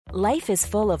Life is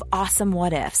full of awesome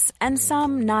what-ifs, and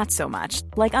some not so much,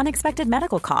 like unexpected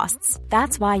medical costs.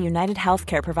 That's why United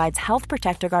Healthcare provides Health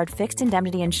Protector Guard fixed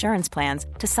indemnity insurance plans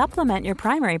to supplement your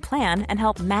primary plan and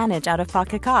help manage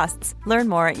out-of-pocket costs. Learn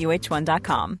more at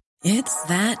uh1.com. It's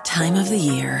that time of the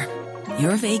year.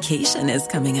 Your vacation is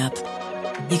coming up.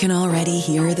 You can already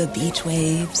hear the beach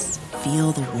waves,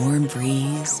 feel the warm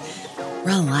breeze,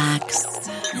 relax,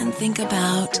 and think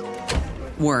about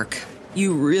work.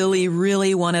 You really,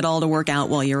 really want it all to work out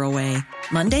while you're away.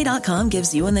 Monday.com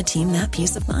gives you and the team that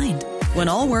peace of mind. When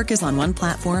all work is on one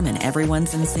platform and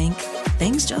everyone's in sync,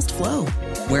 things just flow.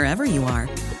 Wherever you are,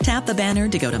 tap the banner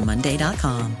to go to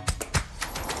Monday.com.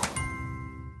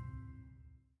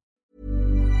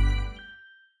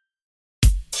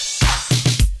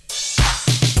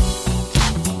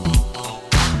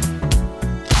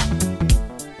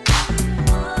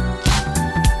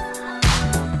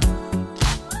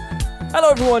 Hello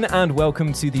everyone and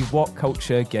welcome to the What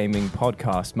Culture Gaming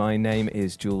Podcast. My name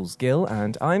is Jules Gill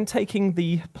and I'm taking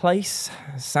the place,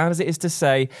 sad as it is to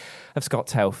say, of Scott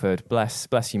Telford. Bless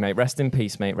you, mate. Rest in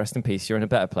peace, mate. Rest in peace. You're in a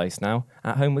better place now,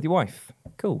 at home with your wife.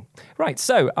 Cool. Right,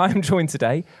 so I'm joined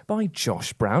today by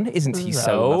Josh Brown. Isn't he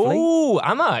so lovely? Oh,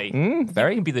 am I?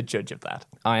 Very. You can be the judge of that.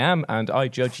 I am, and I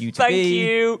judge you to Thank be...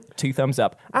 you. 2 thumbs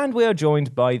up. And we are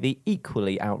joined by the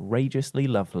equally outrageously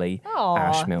lovely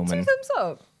Ash Millman. 2 thumbs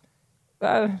up.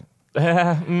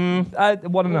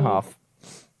 1.5.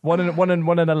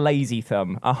 One and a lazy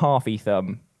thumb, a halfy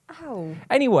thumb. Ow.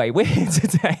 Anyway, we're here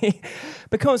today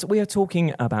because we are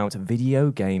talking about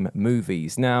video game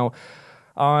movies. Now,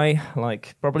 I,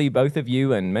 like probably both of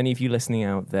you and many of you listening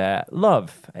out there,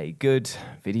 love a good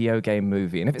video game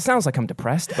movie. And if it sounds like I'm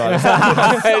depressed by It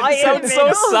sounds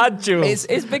so sad, Jules.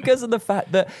 it's because of the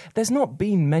fact that there's not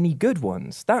been many good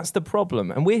ones. That's the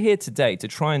problem. And we're here today to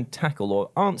try and tackle or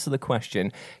answer the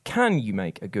question, can you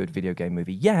make a good video game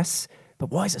movie? Yes, but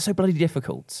why is it so bloody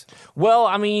difficult? Well,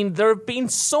 I mean, there have been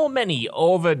so many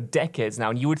over decades now,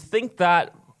 and you would think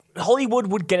that Hollywood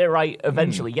would get it right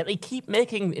eventually, yet they keep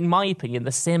making, in my opinion,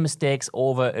 the same mistakes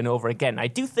over and over again. I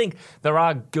do think there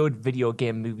are good video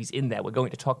game movies in there. We're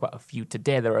going to talk about a few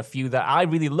today. There are a few that I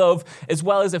really love, as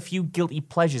well as a few guilty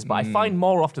pleasures, but I find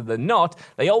more often than not,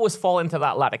 they always fall into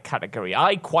that latter category.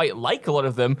 I quite like a lot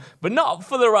of them, but not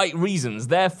for the right reasons.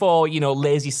 Therefore,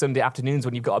 lazy Sunday afternoons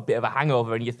when you've got a bit of a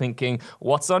hangover and you're thinking,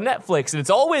 what's on Netflix? And it's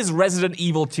always Resident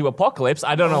Evil 2 Apocalypse.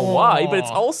 I don't know why, but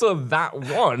it's also that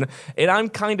one. And I'm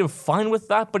kind of fine with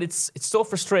that, but it's so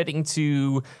frustrating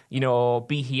to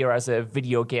be here as a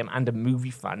video game and a movie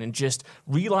fan and just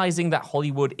realizing that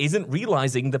Hollywood isn't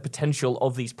realizing the potential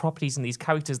of these properties and these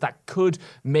characters that could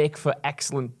make for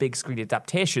excellent big screen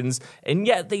adaptations, and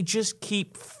yet they just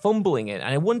keep fumbling it.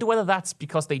 And I wonder whether that's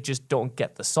because they just don't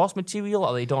get the source material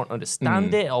or they don't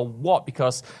understand it or what,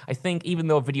 because I think even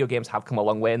though video games have come a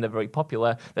long way and they're very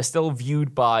popular, they're still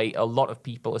viewed by a lot of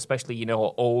people, especially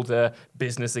older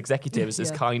business executives, as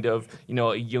kind of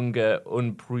a younger,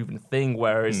 unproven thing,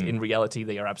 whereas in reality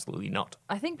they are absolutely not.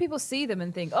 I think people see them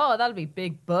and think, oh, that'll be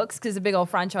big bucks because it's a big old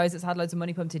franchise that's had loads of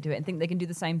money pumped into it, and think they can do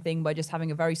the same thing by just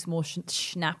having a very small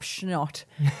snapshot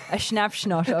of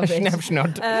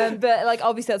it. But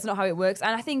obviously that's not how it works.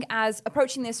 And I think as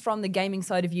approaching this from the gaming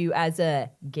side of you as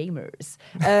gamers,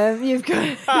 you've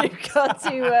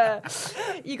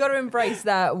got to embrace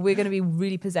that we're going to be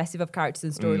really possessive of characters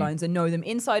and storylines and know them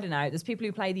inside and out. There's people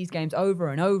who play these games over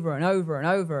and over and over and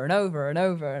over and over and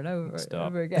over and over and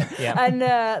over again. Yeah. And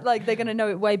they're going to know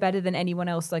it way better than anyone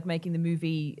else making the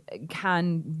movie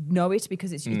can know it,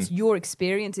 because it's your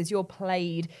experience, it's your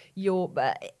played, your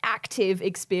active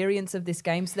experience of this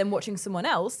game. So then watching someone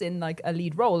else in a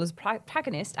lead role as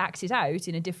protagonist act it out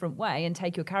in a different way and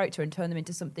take your character and turn them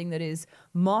into something that is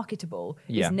marketable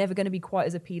is never going to be quite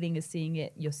as appealing as seeing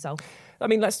it yourself. I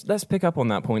mean, let's pick up on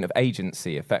that point of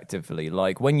agency effectively.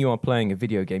 Like, when you are playing a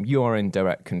video game, you are in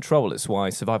direct control. It's why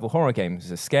survival horror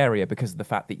games are scarier, because of the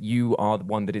fact that you are the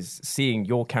one that is seeing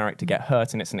your character get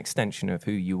hurt, and it's an extension of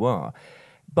who you are.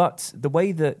 But the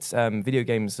way that video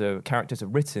games characters are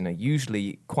written are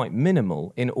usually quite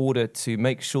minimal in order to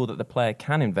make sure that the player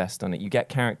can invest on it. You get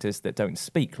characters that don't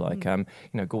speak, like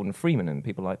Gordon Freeman and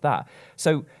people like that.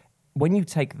 So when you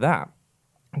take that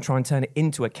and try and turn it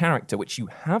into a character, which you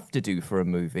have to do for a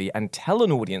movie, and tell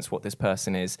an audience what this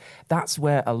person is, that's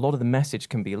where a lot of the message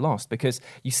can be lost, because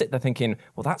you sit there thinking,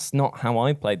 well, that's not how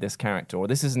I played this character, or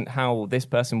this isn't how this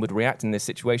person would react in this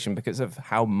situation because of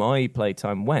how my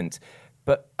playtime went.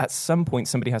 But at some point,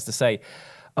 somebody has to say,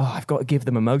 I've got to give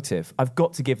them a motive. I've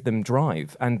got to give them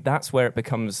drive. And that's where it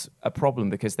becomes a problem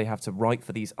because they have to write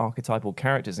for these archetypal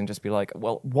characters and just be like,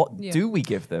 well, what do we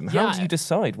give them? How do you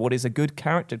decide what is a good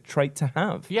character trait to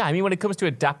have? Yeah, I mean, when it comes to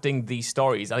adapting these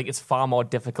stories, I think it's far more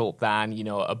difficult than,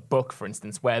 a book, for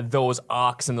instance, where those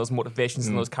arcs and those motivations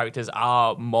and those characters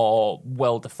are more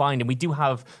well-defined. And we do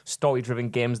have story-driven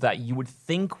games that you would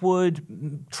think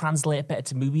would translate better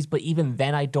to movies, but even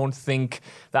then I don't think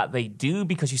that they do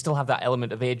because you still have that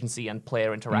element of agency and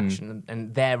player interaction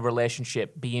and their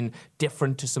relationship being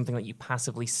different to something that you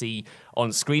passively see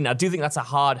on screen. I do think that's a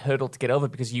hard hurdle to get over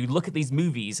because you look at these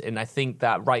movies and I think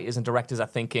that writers and directors are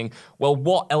thinking, well,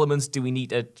 what elements do we need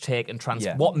to take and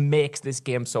what makes this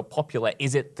game so popular?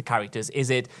 Is it the characters? Is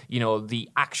it, the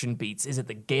action beats? Is it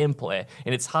the gameplay?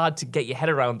 And it's hard to get your head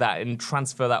around that and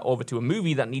transfer that over to a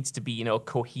movie that needs to be,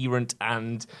 coherent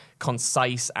and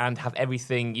concise and have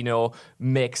everything,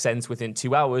 make sense within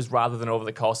 2 hours rather than over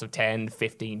the course of 10,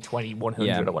 15, 20,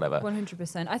 100 or whatever.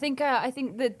 100%. I think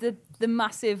that the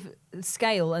massive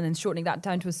scale and then shortening that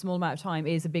down to a small amount of time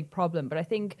is a big problem. But I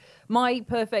think my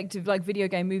perfect video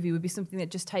game movie would be something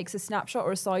that just takes a snapshot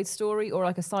or a side story or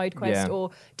like a side quest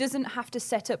or doesn't have to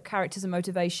set up characters and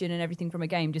motivation and everything from a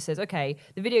game. Just says, okay,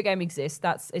 the video game exists.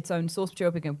 That's its own source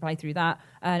material. We can play through that.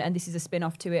 And this is a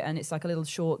spin-off to it. And it's like a little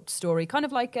short story, kind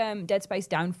of like Dead Space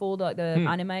Downfall, like the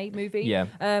anime movie. Yeah.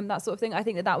 That sort of thing. I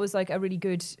think that was like a really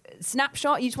good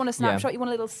snapshot. You just want a snapshot. You want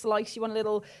a little slice. You want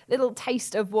a little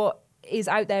taste of what is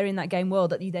out there in that game world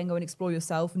that you then go and explore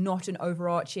yourself, not an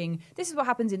overarching, this is what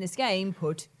happens in this game,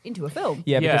 put into a film.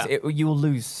 Yeah, because you'll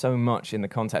lose so much in the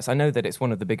context. I know that it's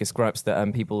one of the biggest gripes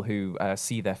that people who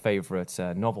see their favourite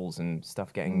novels and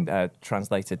stuff getting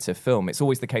translated to film, it's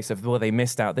always the case of, well, they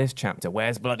missed out this chapter.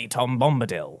 Where's bloody Tom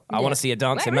Bombadil? I want to see a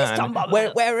dancing man. Tom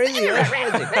Bombadil? Where is he?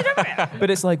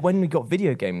 But it's like when we got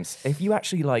video games, if you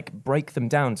actually break them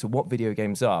down to what video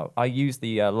games are, I use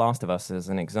the Last of Us as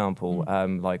an example,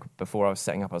 before I was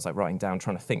setting up, I was writing down,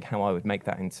 trying to think how I would make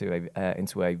that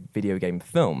into a video game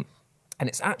film. And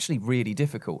it's actually really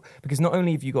difficult because not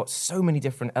only have you got so many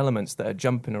different elements that are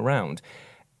jumping around,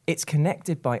 it's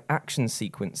connected by action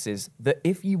sequences that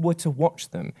if you were to watch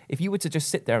them, if you were to just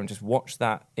sit there and just watch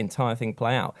that entire thing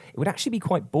play out, it would actually be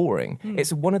quite boring.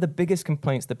 It's one of the biggest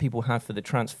complaints that people had for the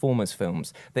Transformers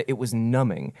films, that it was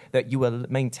numbing, that you were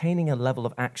maintaining a level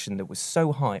of action that was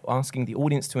so high, asking the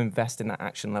audience to invest in that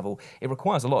action level. It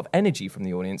requires a lot of energy from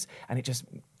the audience, and it just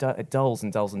it dulls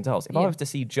and dulls and dulls. If I was to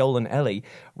see Joel and Ellie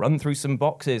run through some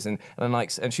boxes and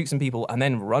shoot some people and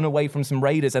then run away from some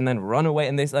raiders and then run away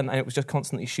and it was just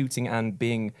constantly shooting and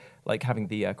being having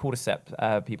the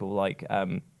cordyceps people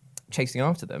chasing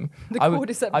after them. The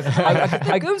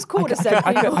cordyceps. Who's cordyceps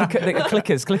people?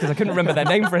 Clickers. I couldn't remember their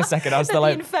name for a second. I was still the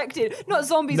infected, not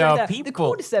zombies. No, like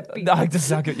people. The cordyceps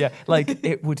people.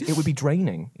 It would be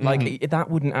draining. That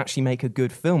wouldn't actually make a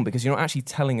good film because you're not actually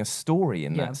telling a story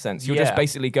in that sense. You're just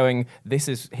basically going, this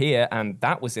is here and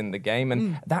that was in the game,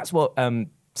 and that's what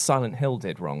Silent Hill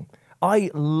did wrong.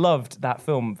 I loved that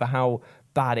film for how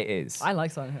bad it is. I like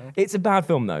Silent Hill. It's a bad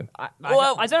film, though.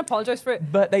 I don't apologise for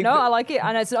it. But I like it,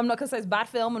 and I'm not going to say it's a bad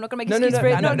film. I'm not going to make excuse for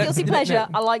it. No, guilty pleasure.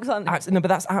 I like Silent Hill. No, but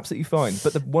that's absolutely fine.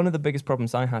 But one of the biggest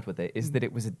problems I had with it is that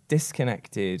it was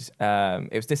disconnected.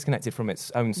 It was disconnected from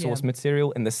its own source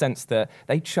material in the sense that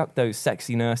they chucked those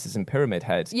sexy nurses and Pyramid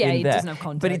Head in there. It doesn't have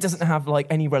context. But it doesn't have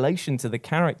any relation to the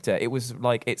character. It was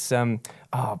it's going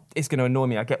to annoy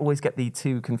me. I always get the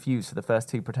two confused for the first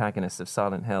two protagonists of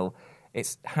Silent Hill.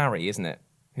 It's Harry, isn't it?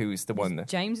 Who's the one that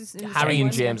James is Harry and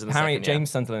James.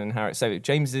 James Sunderland and Harry. So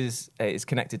James is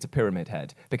connected to Pyramid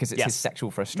Head because it's his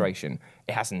sexual frustration.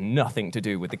 It has nothing to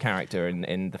do with the character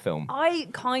in the film. I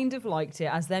kind of liked it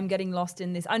as them getting lost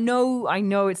in this. I know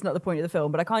it's not the point of the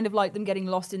film, but I kind of like them getting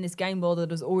lost in this game world that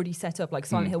was already set up. Like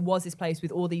Silent Hill was this place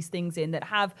with all these things in that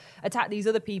have attacked these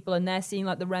other people, and they're seeing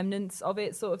the remnants of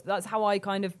it. Sort of that's how I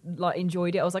kind of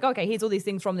enjoyed it. I was like, okay, here's all these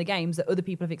things from the games that other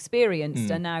people have experienced,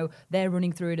 and now they're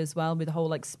running through it as well with the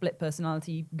whole split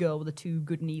personality girl with the two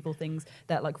good and evil things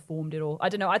that formed it all. I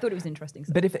don't know. I thought it was interesting.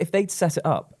 So. But if they'd set it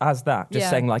up as that, just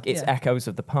saying it's echoes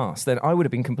of the past, then I would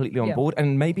have been completely on board,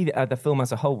 and maybe the film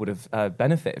as a whole would have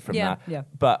benefited from that. Yeah.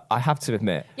 But I have to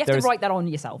admit, you have to write that on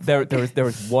yourself. There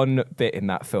is one bit in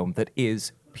that film that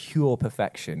is pure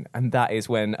perfection, and that is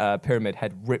when Pyramid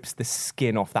Head rips the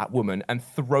skin off that woman and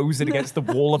throws it against the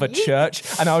wall of a church,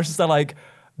 and I was just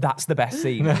That's the best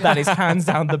scene. That is hands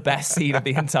down the best scene of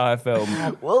the entire film.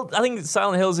 Well, I think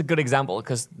Silent Hill is a good example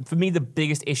because for me, the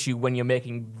biggest issue when you're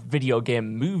making video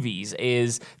game movies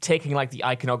is taking like the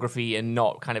iconography and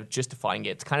not kind of justifying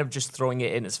it, kind of just throwing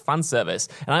it in as fan service.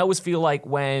 And I always feel like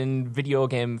when video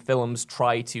game films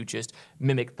try to just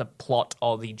mimic the plot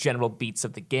or the general beats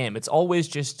of the game, it's always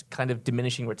just kind of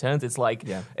diminishing returns. It's like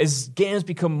as games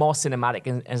become more cinematic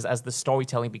and as the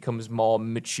storytelling becomes more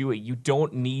mature, you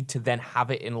don't need to then have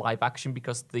it in live action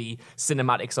because the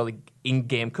cinematics or the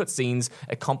in-game cutscenes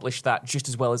accomplish that just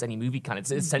as well as any movie can.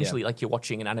 It's essentially like you're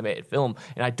watching an animated film,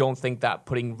 and I don't think that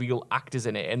putting real actors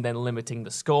in it and then limiting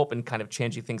the scope and kind of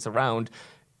changing things around,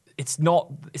 that's not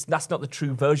the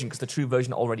true version because the true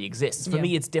version already exists. For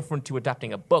me, it's different to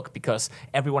adapting a book because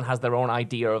everyone has their own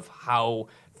idea of how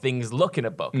things look in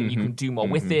a book, and you can do more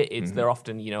with it. They're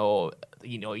often, you're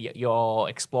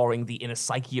exploring the inner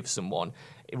psyche of someone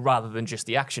rather than just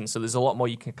the action. So there's a lot more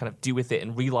you can kind of do with it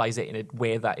and realize it in a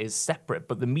way that is separate.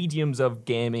 But the mediums of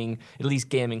gaming, at least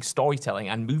gaming storytelling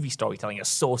and movie storytelling, are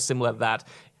so similar that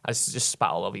I just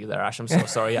spat all over you there, Ash. I'm so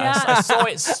sorry. I saw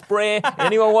it spray.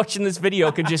 Anyone watching this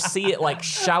video could just see it like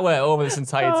shower over this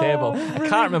entire table. I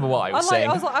can't remember what I was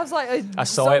saying. I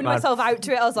saw it, myself out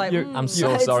to it. I was like, I'm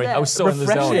so sorry. I was so in the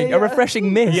zone. A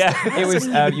refreshing mist. Yeah. It was.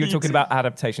 You were talking about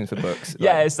adaptations for books.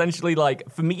 Yeah, essentially, like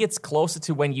for me, it's closer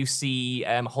to when you see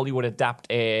Hollywood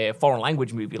adapt a foreign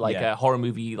language movie, like a horror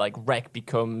movie, like Wreck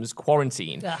becomes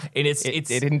Quarantine, and it's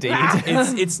indeed.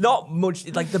 It's not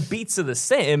much like the beats are the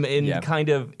same in kind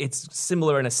of. It's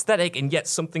similar in aesthetic, and yet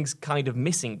something's kind of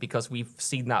missing because we've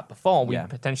seen that before. We've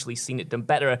potentially seen it done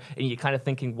better, and you're kind of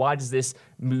thinking, why does this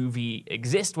movie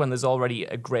exist when there's already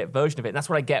a great version of it? And that's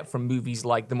what I get from movies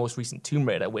like the most recent Tomb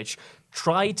Raider, which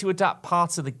try to adapt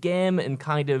parts of the game and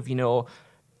kind of,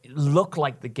 look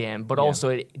like the game, but also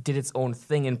it did its own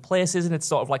thing in places, and it's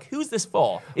sort of like, who's this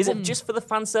for? Is it just for the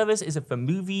fan service? Is it for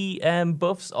movie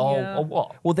buffs or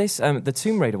what? Well, this the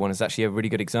Tomb Raider one is actually a really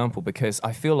good example because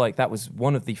I feel like that was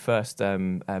one of the first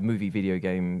video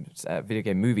game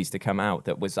movies to come out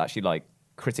that was actually like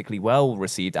critically well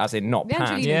received, as in not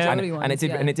panned, and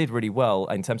it did really well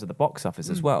in terms of the box office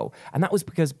as well. And that was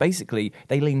because basically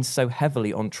they leaned so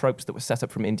heavily on tropes that were set up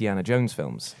from Indiana Jones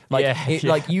films.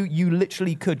 Like you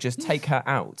literally could just take her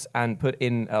out and put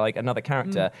in like another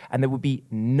character, and there would be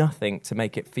nothing to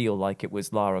make it feel like it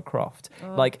was Lara Croft.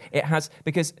 Like it has,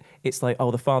 because it's like,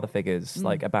 the father figures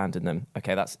like abandoned them.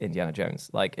 Okay, that's Indiana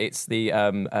Jones. Like it's the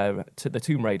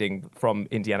tomb raiding from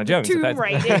Indiana Jones. Tomb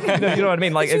raiding. You know what I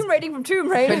mean? Like tomb raiding from Tomb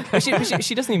Raiding.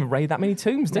 She doesn't even raid that many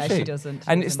tombs, does she? No, she doesn't.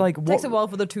 And it's like, it takes a while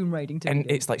for the tomb raiding to and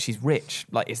begin. it's like she's rich.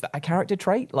 Like, is that a character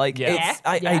trait? Like, Yeah.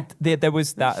 there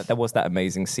was that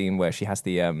amazing scene where she has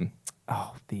the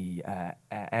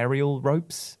aerial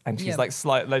ropes, and she's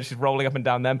she's rolling up and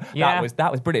down them. Yeah.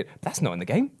 That was brilliant. That's not in the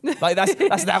game. Like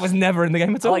that was never in the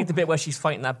game at all. I like the bit where she's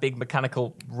fighting that big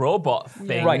mechanical robot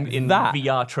thing in that.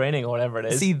 VR training or whatever it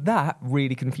is. See, that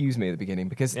really confused me at the beginning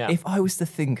because if I was to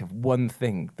think of one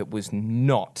thing that was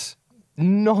not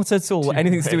at all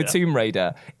anything to do with Tomb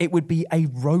Raider, it would be a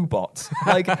robot.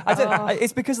 Like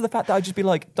it's because of the fact that I'd just be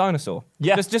like, dinosaur.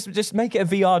 Yeah. Just make it a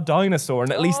VR dinosaur,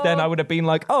 and at least then I would have been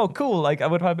like, oh, cool. Like I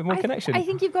would have a bit more connection. I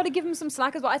think you've got to give them some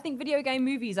slack as well. I think video game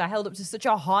movies are held up to such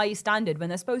a high standard when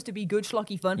they're supposed to be good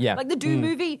schlocky fun. Yeah. Like the Doom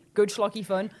movie, good schlocky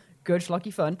fun. Good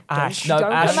schlocky fun. Ash, don't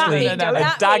Ashley, come at me,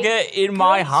 a dagger in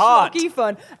my heart. Schlocky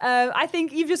fun. I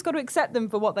think you've just got to accept them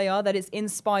for what they are, that it's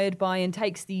inspired by and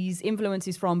takes these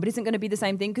influences from, but isn't going to be the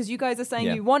same thing, because you guys are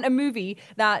saying you want a movie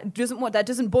that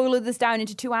doesn't boil this down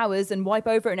into 2 hours and wipe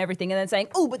over it and everything, and then saying,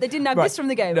 but they didn't have this from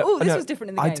the game. This was different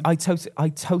in the game. I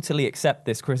totally accept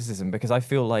this criticism because I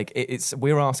feel like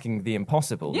we're asking the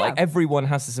impossible. Like everyone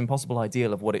has this impossible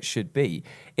ideal of what it should be.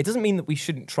 It doesn't mean that we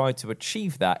shouldn't try to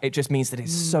achieve that. It just means that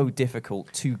it's so difficult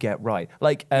to get right.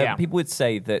 Like people would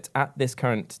say that at this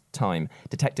current time,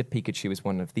 Detective Pikachu is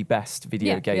one of the best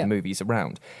video game movies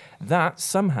around. That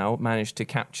somehow managed to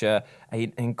capture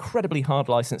an incredibly hard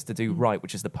license to do right,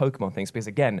 which is the Pokemon things, because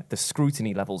again, the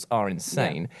scrutiny levels are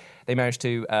insane. They managed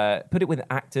to put it with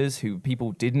actors who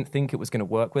people didn't think it was going to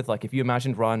work with. Like if you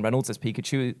imagined Ryan Reynolds as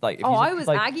Pikachu, I was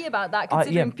aggy about that,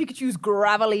 considering Pikachu's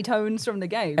gravelly tones from the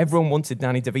game. Everyone wanted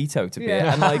Danny DeVito to be it,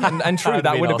 and true,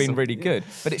 that would have been really good. Yeah.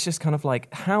 But it's just kind of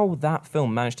like how that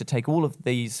film managed to take all of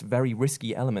these very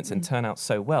risky elements and turn out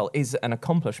so well is an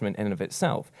accomplishment in and of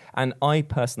itself. And I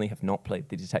personally have not played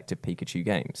the Detective Pikachu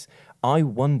games. I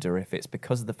wonder if it's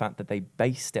because of the fact that they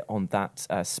based it on that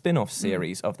spin-off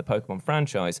series of the Pokemon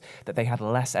franchise, that they had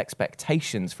less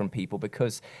expectations from people,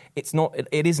 because it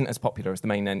isn't as popular as the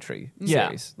main entry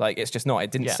series. Like, it's just not.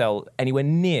 It didn't sell anywhere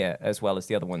near as well as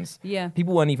the other ones. Yeah.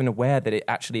 People weren't even aware that it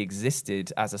actually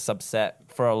existed as a subset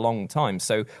for a long time.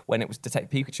 So when it was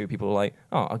Detective Pikachu, people were like,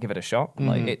 "Oh, I'll give it a shot."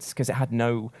 Like, it's because it had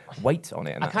no weight on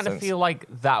it. I kind of feel like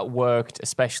that worked,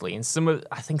 especially in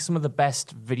I think some of the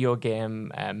best video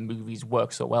game movies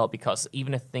work so well, because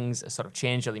even if things sort of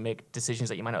change or they make decisions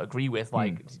that you might not agree with,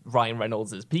 like Ryan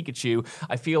Reynolds as Pikachu,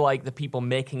 I feel like the people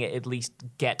making it at least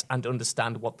get and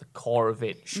understand what the core of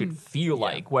it should feel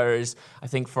like. Whereas I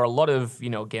think for a lot of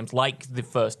games like the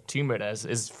first Tomb Raider,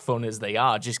 as fun as they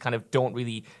are, just kind of don't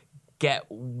really get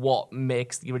what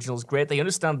makes the originals great. They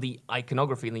understand the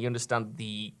iconography and they understand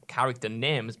the character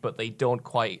names, but they don't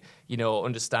quite,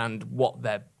 understand what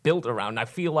they're built around. I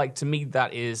feel like, to me,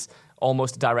 that is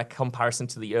almost a direct comparison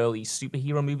to the early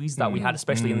superhero movies that we had,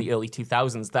 especially in the early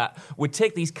 2000s, that would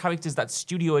take these characters that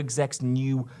studio execs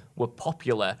knew were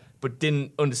popular, but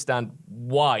didn't understand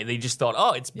why. They just thought,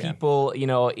 oh, it's people,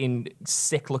 in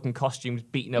sick-looking costumes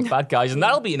beating up bad guys, and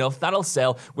that'll be enough, that'll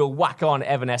sell. We'll whack on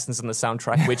Evanescence on the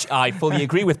soundtrack, which I fully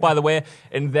agree with, by the way,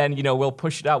 and then, we'll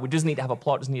push it out. We doesn't need to have a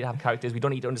plot, doesn't need to have characters. We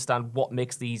don't need to understand what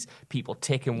makes these people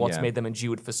tick and what's made them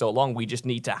endured for so long. We just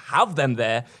need to have them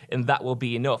there, and that will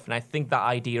be enough. And I think that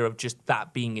idea of just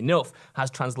that being enough has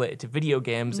translated to video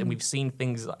games, and we've seen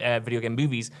things, video game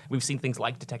movies, we've seen things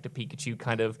like Detective Pikachu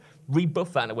kind of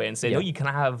rebuff that in a way and say, no, you can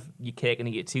have your cake and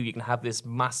eat it too. You can have this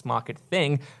mass market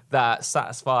thing that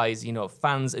satisfies,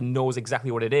 fans and knows exactly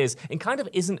what it is and kind of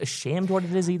isn't ashamed what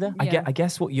it is either. I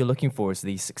guess what you're looking for is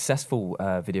the successful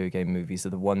video game movies are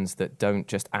the ones that don't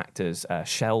just act as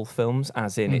shell films,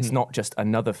 as in it's not just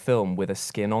another film with a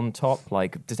skin on top.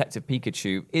 Like Detective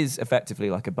Pikachu is effectively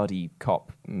like a buddy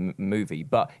cop movie,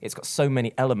 but it's got so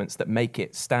many elements that make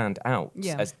it stand out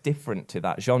as different to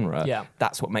that genre. Yeah.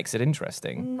 That's what makes it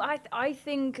interesting. I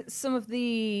think some of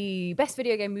the best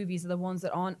video game movies are the ones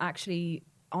that aren't actually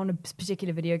on a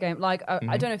particular video game. Like,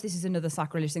 I don't know if this is another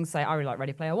sacrilege thing to say, I really like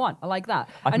Ready Player One. I like that.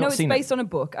 I know it's based on a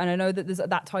book, and I know that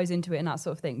that ties into it and that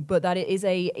sort of thing, but that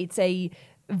it's a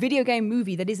video game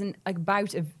movie that isn't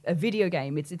about a video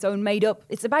game. It's its own made up.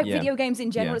 It's about video games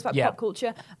in general. It's about pop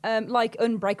culture. Like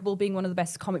Unbreakable being one of the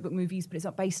best comic book movies, but it's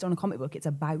not based on a comic book. It's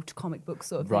about comic books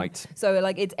sort of thing. Right. So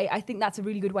like I think that's a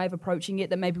really good way of approaching it,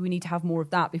 that maybe we need to have more of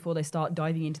that before they start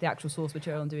diving into the actual source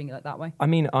material and doing it like that way. I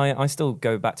mean, I still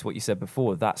go back to what you said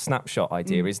before. That snapshot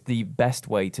idea is the best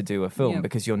way to do a film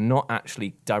because you're not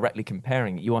actually directly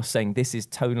comparing it. You are saying this is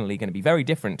tonally going to be very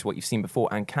different to what you've seen before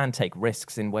and can take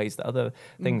risks in ways that other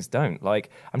things don't. Like,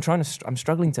 I'm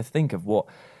struggling to think of what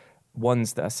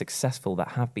ones that are successful that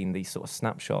have been these sort of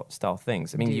snapshot style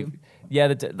things. I mean, Doom.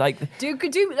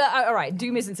 Doom. All right,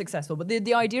 Doom isn't successful, but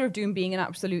the idea of Doom being an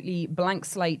absolutely blank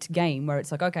slate game where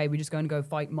it's like, okay, we're just going to go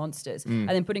fight monsters, and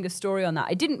then putting a story on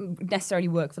that. It didn't necessarily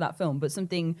work for that film, but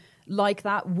something like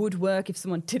that would work if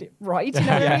someone did it right. You know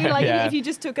what I mean? Like if you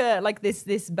just took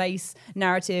this base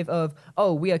narrative of,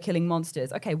 oh, we are killing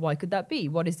monsters. Okay, why could that be?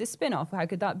 What is this spin-off? How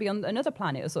could that be on another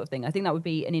planet or sort of thing? I think that would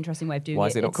be an interesting way of doing it. Why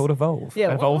is it not called Evolve?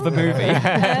 Yeah, Evolve the movie.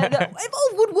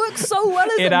 Evolve would work so well as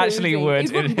a movie. It actually would.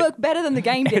 It would work better than the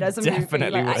game did as a movie.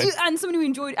 Definitely would. And someone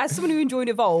who enjoyed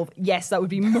Evolve, yes, that would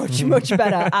be much, much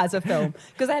better as a film.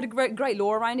 Because they had a great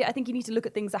lore around it. I think you need to look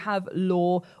at things that have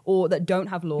lore or that don't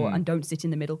have lore and don't sit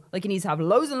in the middle. Like, it needs to have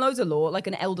loads and loads of lore, like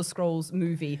an Elder Scrolls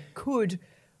movie could.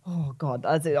 Oh God,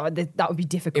 that would be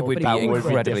difficult. It would but be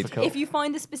incredibly difficult. If you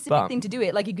find the specific thing to do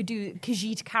it, like you could do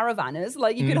Khajiit caravanners,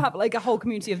 like you could have like a whole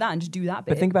community of that and just do that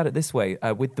bit. But think about it this way: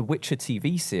 with the Witcher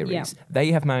TV series,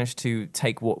 they have managed to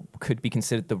take what could be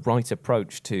considered the right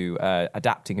approach to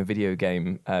adapting a video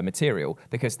game material,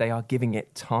 because they are giving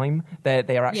it time.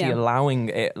 They are actually allowing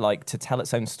it to tell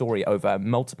its own story over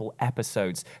multiple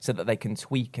episodes, so that they can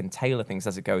tweak and tailor things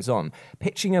as it goes on.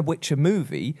 Pitching a Witcher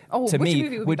movie to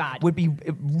me would be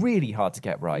really hard to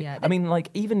get right. I mean,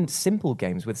 even simple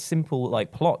games with simple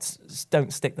plots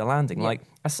don't stick the landing. Like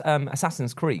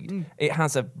Assassin's Creed, it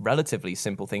has a relatively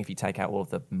simple thing if you take out all of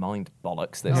the mind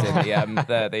bollocks that's in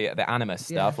the Animus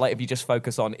stuff. Like, if you just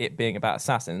focus on it being about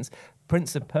assassins.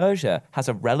 Prince of Persia has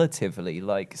a relatively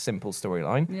simple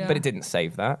storyline, but it didn't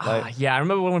save that. I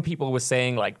remember when people were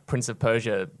saying Prince of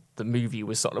Persia, the movie,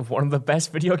 was sort of one of the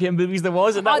best video game movies there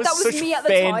was, and that was such me at the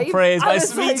faint time. praise.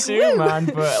 It's me too, man.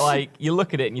 But you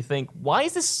look at it and you think, why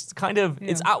is this kind of?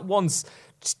 It's at once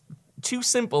too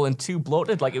simple and too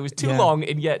bloated. It was too long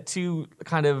and yet too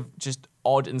kind of just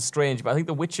odd and strange. But I think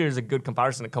The Witcher is a good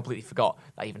comparison. I completely forgot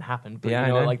that even happened. But Yeah, you I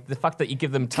know, know. like the fact that you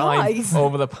give them time Guys.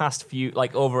 over the past few,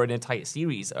 like over an entire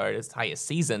series or an entire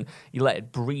season, you let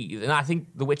it breathe. And I think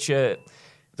The Witcher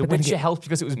helped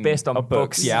because it was based on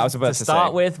books. Yeah, I was about to start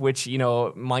say. with, which, you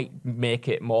know, might make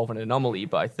it more of an anomaly.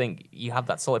 But I think you have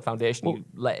that solid foundation. You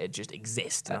let it just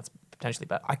exist. And that's potentially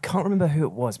better. I can't remember who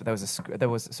it was, but there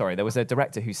was a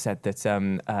director who said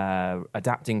that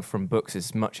adapting from books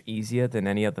is much easier than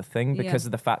any other thing because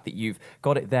of the fact that you've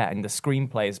got it there, and the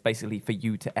screenplay is basically for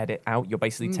you to edit out. You're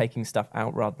basically taking stuff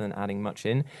out rather than adding much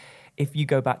in. If you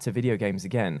go back to video games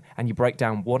again and you break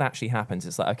down what actually happens,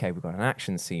 it's like, okay, we've got an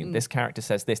action scene. This character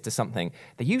says this to something.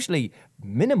 They're usually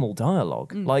minimal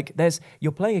dialogue. Like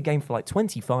you're playing a game for like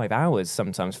 25 hours,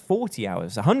 sometimes 40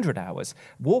 hours, 100 hours.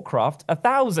 Warcraft,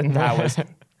 1,000 hours.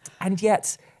 And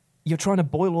yet you're trying to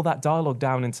boil all that dialogue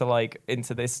down into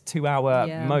this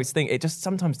 2-hour most thing. It just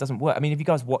sometimes doesn't work. I mean, have you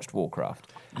guys watched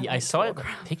Warcraft? Yeah, I saw it in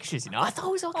pictures, you know. I thought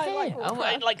it was okay. I like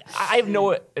Warcraft. I have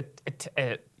no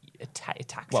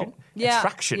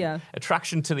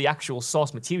attraction to the actual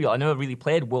source material. I never really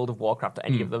played World of Warcraft or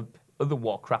any of the other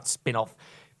Warcraft spin-off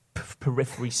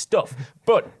periphery stuff.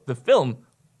 But the film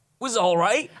was all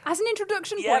right. As an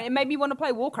introduction point, it made me want to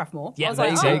play Warcraft more. Yeah, I was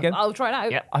like, there you go. I'll try it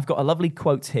out. Yeah. I've got a lovely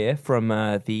quote here from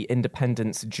the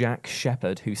Independent's Jack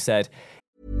Shepherd, who said,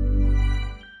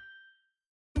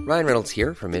 Ryan Reynolds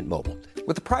here from Mint Mobile.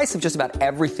 With the price of just about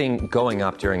everything going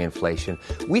up during inflation,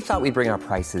 we thought we'd bring our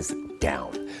prices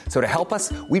down. So to help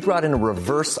us, we brought in a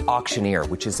reverse auctioneer,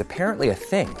 which is apparently a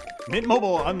thing. Mint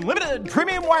Mobile Unlimited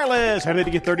Premium Wireless. How to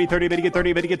get 30, 30, bit to get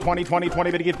 30, bit to get 20, 20, 20,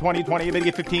 bit to get 20, 20, bit to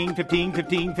get 15, 15,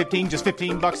 15, 15, just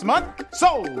 $15 a month?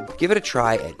 Sold! Give it a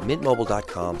try at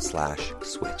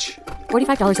mintmobile.com/switch.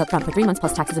 $45 up front for 3 months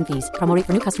plus taxes and fees. Promo rate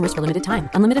for new customers for limited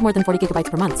time. Unlimited more than 40 gigabytes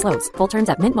per month. Slows full terms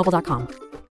at mintmobile.com.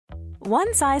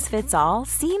 One size fits all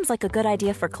seems like a good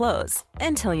idea for clothes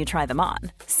until you try them on.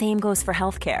 Same goes for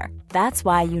healthcare. That's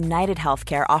why United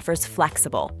Healthcare offers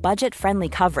flexible, budget-friendly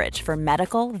coverage for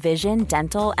medical, vision,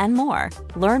 dental, and more.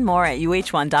 Learn more at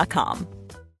uh1.com.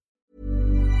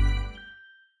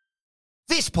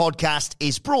 This podcast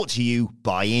is brought to you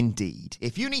by Indeed.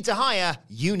 If you need to hire,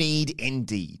 you need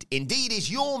Indeed. Indeed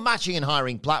is your matching and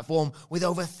hiring platform with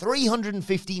over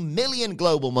 350 million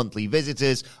global monthly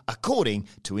visitors, according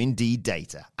to Indeed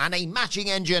data, and a matching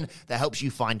engine that helps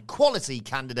you find quality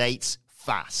candidates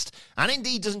fast. And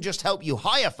Indeed doesn't just help you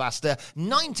hire faster.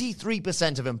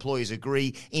 93% of employers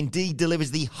agree Indeed delivers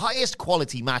the highest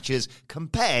quality matches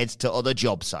compared to other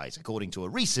job sites, according to a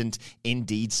recent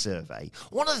Indeed survey.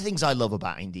 One of the things I love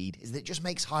about Indeed is that it just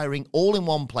makes hiring all in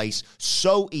one place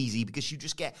so easy because you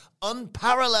just get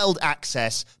unparalleled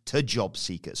access to job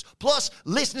seekers. Plus,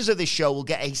 listeners of this show will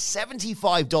get a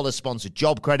 $75 sponsored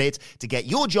job credit to get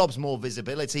your jobs more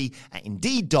visibility at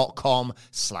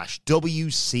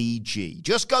Indeed.com/WCG.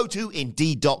 Just go to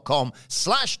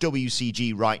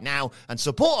Indeed.com/WCG right now and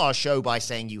support our show by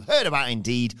saying you heard about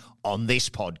Indeed on this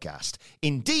podcast.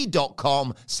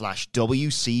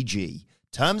 Indeed.com/WCG.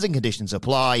 Terms and conditions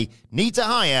apply. Need to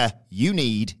hire? You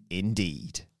need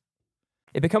Indeed.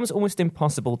 it becomes almost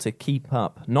impossible to keep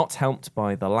up, not helped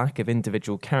by the lack of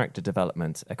individual character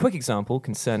development. A quick example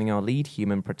concerning our lead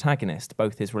human protagonist.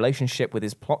 Both his relationship with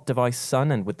his plot device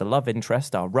son and with the love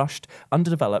interest are rushed,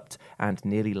 underdeveloped, and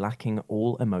nearly lacking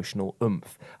all emotional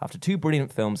oomph. After two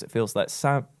brilliant films, it feels like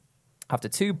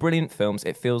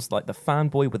the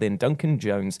fanboy within Duncan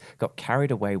Jones got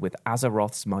carried away with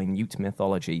Azeroth's minute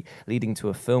mythology, leading to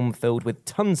a film filled with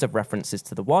tons of references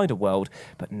to the wider world,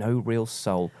 but no real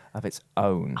soul of its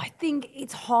own. I think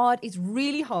it's hard. It's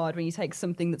really hard when you take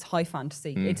something that's high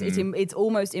fantasy. It's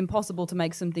almost impossible to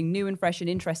make something new and fresh and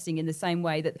interesting in the same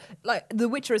way that, like, The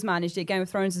Witcher has managed it, Game of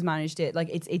Thrones has managed it. Like,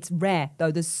 it's rare,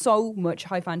 though. There's so much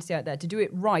high fantasy out there. To do it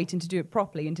right and to do it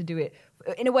properly and to do it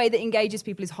in a way that engages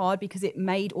people is hard because it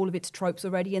made all of its tropes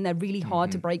already and they're really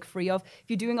hard to break free of. If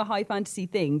you're doing a high fantasy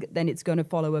thing, then it's going to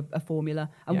follow a formula.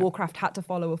 And Warcraft had to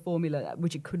follow a formula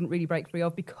which it couldn't really break free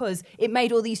of because it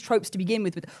made all these tropes to begin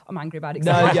with. I'm angry about it.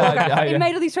 It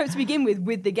made all these tropes to begin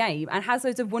with the game and has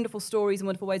loads of wonderful stories and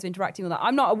wonderful ways of interacting with that.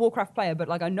 I'm not a Warcraft player, but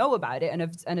like I know about it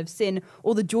and have seen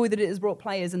all the joy that it has brought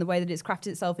players and the way that it's crafted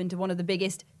itself into one of the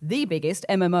biggest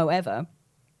MMO ever.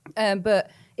 But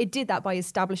it did that by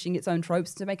establishing its own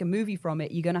tropes. To make a movie from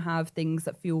it, you're going to have things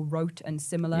that feel rote and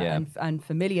similar and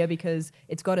familiar because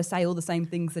it's got to say all the same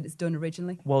things that it's done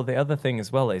originally. Well, the other thing as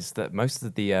well is that most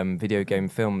of the video game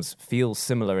films feel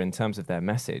similar in terms of their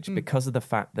message because of the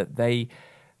fact that they...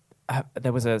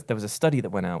 there was a study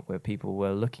that went out where people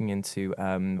were looking into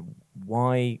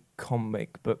why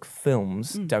comic book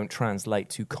films don't translate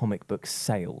to comic book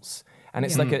sales. And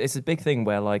it's it's a big thing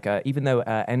where even though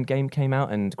Endgame came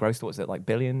out and grossed, what was it, like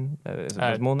billion? Is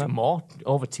it more than that? More,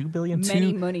 over 2 billion.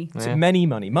 Many money. Many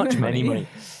money, much money.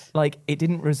 Like, it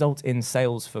didn't result in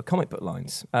sales for comic book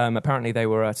lines. Apparently, they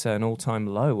were at an all-time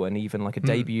low, and even like a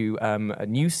debut, a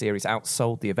new series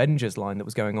outsold the Avengers line that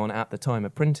was going on at the time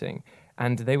of printing.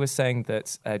 And they were saying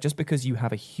that just because you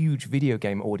have a huge video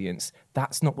game audience,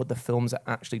 that's not what the films are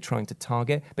actually trying to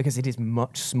target, because it is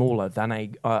much smaller than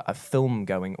a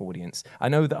film-going audience. I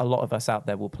know that a lot of us out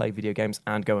there will play video games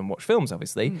and go and watch films,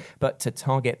 obviously, but to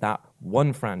target that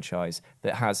one franchise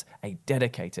that has a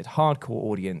dedicated, hardcore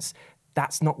audience,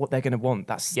 that's not what they're going to want.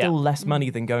 That's still less money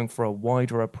than going for a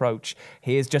wider approach.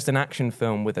 Here's just an action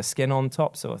film with a skin on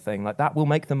top sort of thing. Like, that will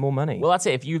make them more money. Well, that's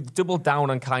it. If you double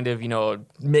down on kind of,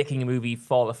 making a movie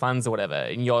for the fans or whatever,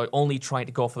 and you're only trying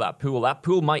to go for that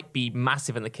pool might be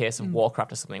massive in the case of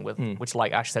Warcraft or something, which,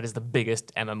 like Ash said, is the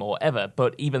biggest MMO ever.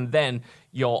 But even then,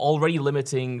 you're already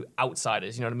limiting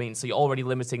outsiders, you know what I mean? So you're already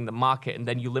limiting the market, and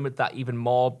then you limit that even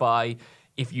more by...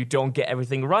 if you don't get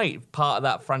everything right, part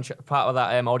of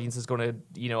that audience is going to,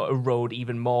 erode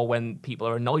even more when people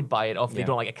are annoyed by it, or if they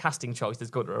don't like a casting choice,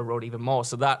 it's going to erode even more.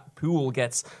 So that pool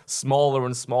gets smaller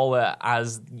and smaller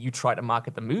as you try to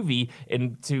market the movie.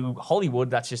 Into Hollywood,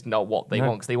 that's just not what they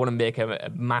want, because they want to make a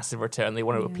massive return. They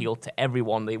want to appeal to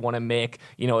everyone. They want to make,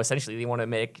 essentially, they want to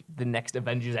make the next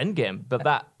Avengers Endgame. But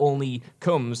that only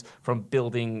comes from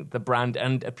building the brand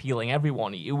and appealing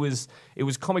everyone. It was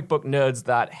comic book nerds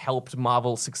that helped Marvel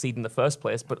succeed in the first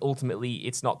place, but ultimately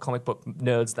it's not comic book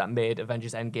nerds that made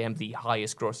Avengers Endgame the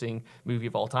highest grossing movie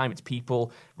of all time. It's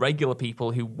regular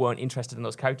people who weren't interested in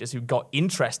those characters who got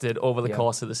interested over the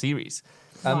course of the series.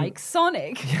 Like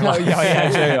Sonic.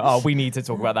 Sure. We need to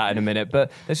talk about that in a minute.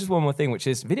 But there's just one more thing, which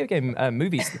is video game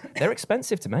movies, they're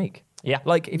expensive to make. Yeah.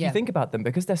 Like, if you think about them,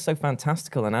 because they're so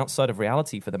fantastical and outside of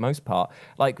reality for the most part,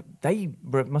 like, they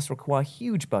must require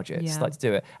huge budgets to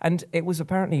do it. And it was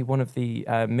apparently one of the,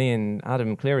 me and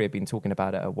Adam Cleary have been talking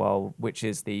about it a while, which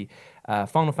is the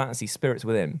Final Fantasy Spirits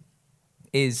Within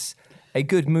is a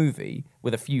good movie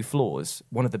with a few flaws.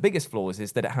 One of the biggest flaws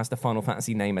is that it has the Final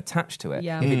Fantasy name attached to it.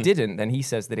 Yeah. If it didn't, then he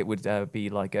says that it would be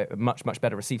like a much, much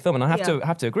better received film. And I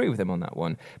have to agree with him on that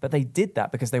one. But they did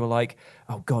that because they were like,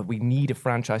 oh God, we need a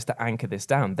franchise to anchor this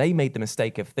down. They made the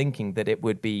mistake of thinking that it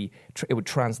would be, it would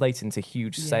translate into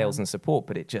huge sales and support,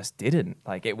 but it just didn't.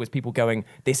 Like, it was people going,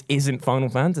 this isn't Final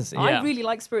Fantasy. I really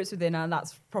like Spirits Within, and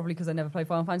that's probably because I never played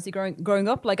Final Fantasy growing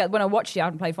up. Like, when I watched it, I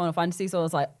hadn't played Final Fantasy, so I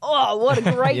was like, oh, what a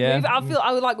great movie.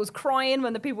 I was crying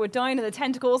when the people were dying in the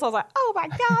tentacles. I was like, oh my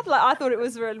God. Like, I thought it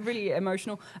was really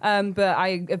emotional. But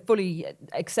I fully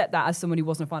accept that as someone who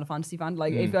wasn't a Final Fantasy fan.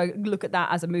 Like, if I look at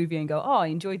that as a movie and go, oh, I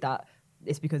enjoyed that,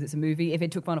 it's because it's a movie. If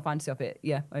it took Final Fantasy off it,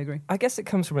 I agree. I guess it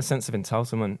comes from a sense of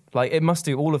entitlement. Like, it must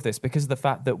do all of this because of the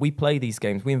fact that we play these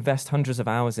games, we invest hundreds of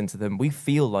hours into them, we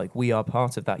feel like we are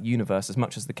part of that universe as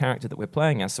much as the character that we're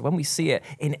playing as. So when we see it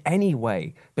in any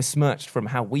way besmirched from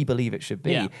how we believe it should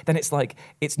be, then it's like,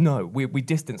 we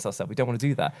distance ourselves. We don't want to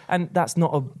do that. And that's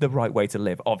not the right way to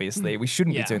live, obviously. We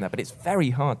shouldn't be doing that, but it's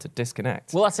very hard to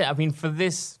disconnect. Well, that's it. I mean, for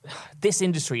this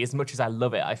industry, as much as I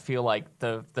love it, I feel like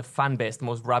the fan base, the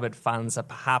most rabid fans, are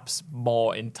perhaps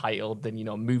more entitled than,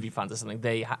 movie fans or something.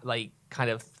 They kind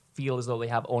of feel as though they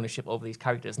have ownership over these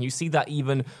characters. And you see that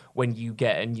even when you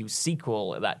get a new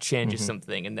sequel that changes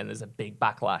something, and then there's a big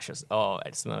backlash or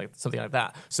something like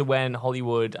that. So when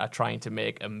Hollywood are trying to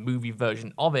make a movie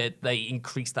version of it, they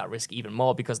increase that risk even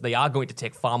more because they are going to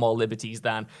take far more liberties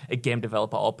than a game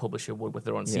developer or publisher would with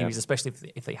their own series, especially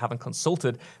if they haven't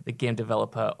consulted the game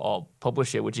developer or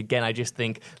publisher, which again, I just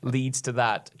think leads to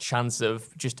that chance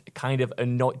of just kind of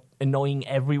annoying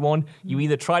everyone. You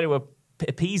either try to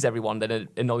appease everyone, then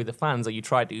annoy the fans, or you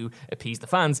try to appease the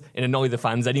fans and annoy the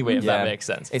fans anyway, if that makes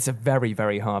sense. It's a very,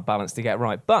 very hard balance to get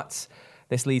right. But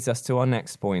this leads us to our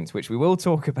next point, which we will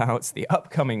talk about, the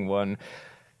upcoming one,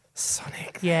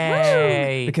 Sonic.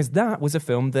 Yay! Because that was a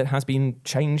film that has been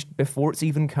changed before it's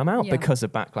even come out because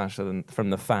of backlash from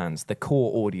the fans, the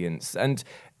core audience. And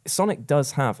Sonic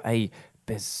does have a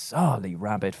bizarrely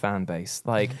rabid fan base.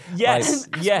 Like, yes.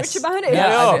 Which about it?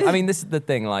 Yeah, I mean, this is the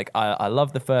thing. Like, I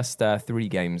love the first 3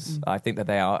 games. I think that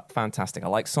they are fantastic. I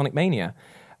like Sonic Mania.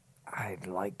 I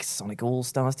like Sonic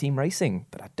All-Stars Team Racing,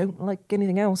 but I don't like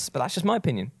anything else. But that's just my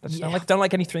opinion. I just don't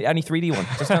like any 3D ones.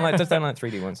 Just don't like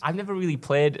 3D ones. I've never really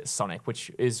played Sonic, which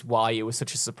is why it was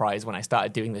such a surprise when I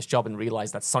started doing this job and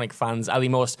realized that Sonic fans are the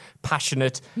most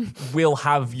passionate, will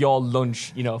have your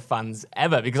lunch, fans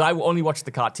ever. Because I only watched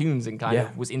the cartoons and kind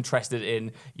of was interested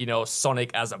in,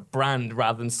 Sonic as a brand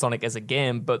rather than Sonic as a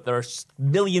game. But there are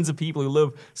millions of people who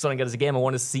love Sonic as a game. I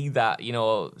want to see that,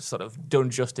 sort of done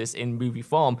justice in movie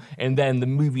form. and then the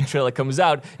movie trailer comes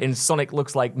out and Sonic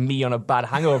looks like me on a bad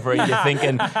hangover, and you're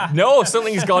thinking, no,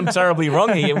 something's gone terribly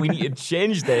wrong here. We need to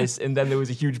change this. And then there was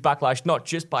a huge backlash, not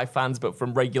just by fans, but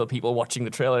from regular people watching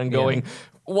the trailer and going,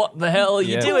 what the hell are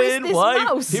you doing?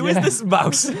 Who is this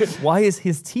mouse? Why is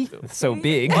his teeth so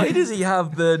big? Why does he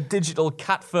have the digital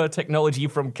cat fur technology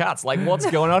from Cats? Like, what's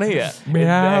going on here?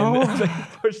 Meow. And then they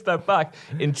pushed that back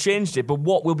and changed it. But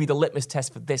what will be the litmus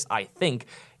test for this, I think,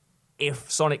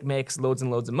 if Sonic makes loads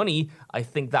and loads of money, I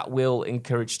think that will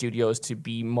encourage studios to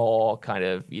be more kind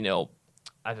of,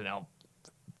 I don't know,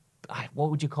 what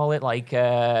would you call it? Like,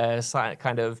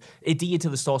 kind of adhere to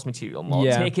the source material more,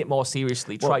 take it more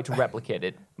seriously, try to replicate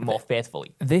it more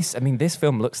faithfully. This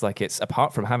film looks like it's,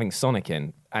 apart from having Sonic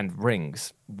in and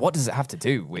rings, what does it have to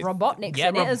do with... Robotnik's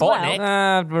in it as well.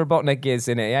 Robotnik is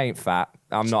in it. He ain't fat.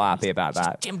 I'm not happy about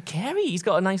that. Jim Carrey, he's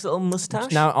got a nice little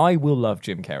mustache. Now, I will love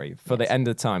Jim Carrey for the end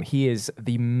of the time. He is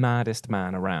the maddest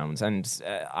man around, and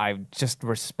I just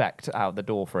respect out the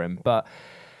door for him. But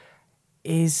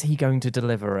is he going to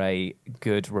deliver a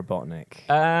good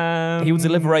Robotnik? He will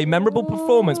deliver a memorable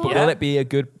performance, but will it be a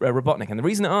good Robotnik? And the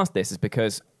reason I ask this is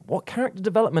because what character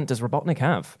development does Robotnik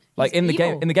have? Like in the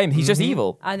game, he's just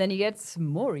evil. And then he gets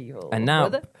more evil. And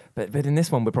now, but in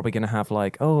this one, we're probably going to have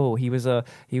like, he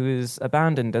was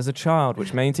abandoned as a child,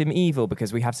 which made him evil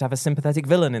because we have to have a sympathetic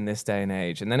villain in this day and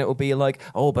age. And then it will be like,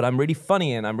 but I'm really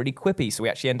funny and I'm really quippy, so we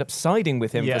actually end up siding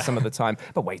with him for some of the time.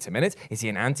 But wait a minute, is he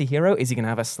an anti-hero? Is he going to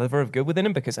have a sliver of good within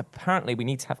him? Because apparently we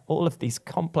need to have all of these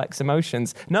complex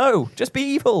emotions. No, just be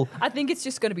evil. I think it's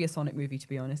just going to be a Sonic movie, to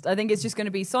be honest. I think it's just going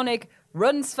to be Sonic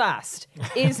runs fast,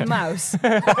 is mouse, eats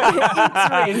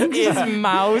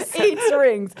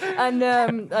rings, and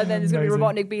then there's going to be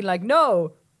Robotnik being like,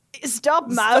 no, stop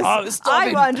mouse,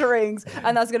 I want rings,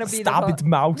 and that's going to be stop it,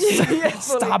 mouse.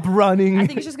 Stop running. I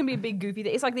think it's just going to be a big goofy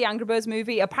thing. It's like the Angry Birds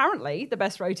movie, apparently the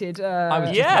best rated. I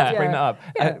was just about to bring that up.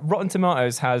 Rotten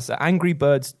Tomatoes has Angry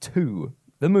Birds 2.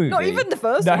 The movie. Not even the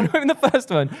first one. No, not even the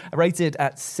first one. Rated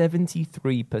at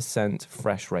 73%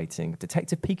 fresh rating.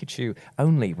 Detective Pikachu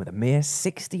only with a mere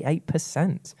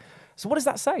 68%. So what does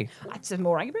that say? That's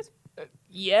more Angry Birds.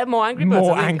 Yeah, more Angry Birds.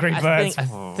 More Angry Birds.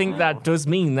 I think that does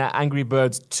mean that Angry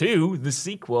Birds 2, the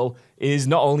sequel, is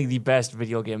not only the best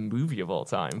video game movie of all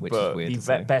time, but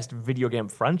the best video game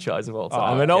franchise of all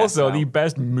time, and also the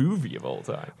best movie of all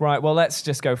time. Right, well, let's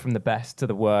just go from the best to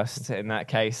the worst in that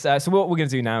case. So what we're going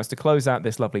to do now is to close out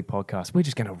this lovely podcast, we're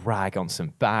just going to rag on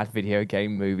some bad video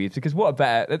game movies, because what a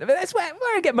better... That's where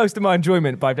I get most of my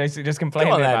enjoyment, by basically just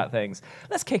complaining about things.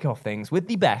 Let's kick off things with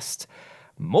the best.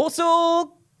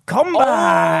 Mortal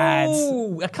Kombat!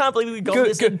 Oh, I can't believe we got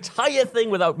this entire thing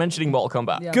without mentioning Mortal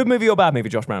Kombat. Yeah. Good movie or bad movie,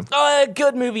 Josh Brown?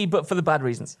 Good movie, but for the bad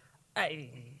reasons.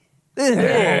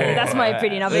 That's my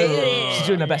opinion of it. She's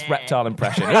doing her best reptile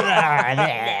impression.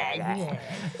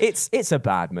 It's a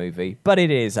bad movie, but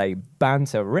it is a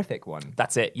banterific one.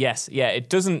 That's it, yes. Yeah, it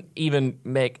doesn't even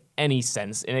make any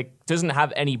sense, and it doesn't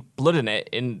have any blood in it.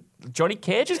 And Johnny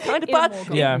Cage is kind of bad.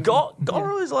 Yeah.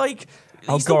 Goro is like...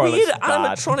 He's the weird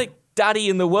animatronic daddy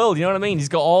in the world, you know what I mean? He's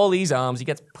got all these arms, he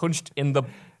gets punched in the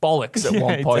bollocks at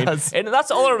one point. And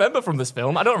that's all I remember from this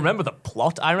film. I don't remember the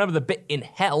plot. I remember the bit in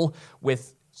hell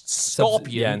with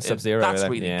Scorpion. And Sub-Zero. That's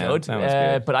really good. That was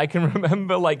good. But I can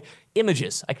remember, like,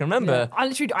 images. I can remember... I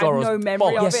literally have no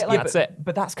memory of it. That's it.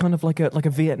 But that's kind of like a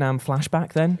Vietnam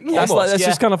flashback then. Yeah. That's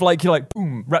just kind of like, you're like,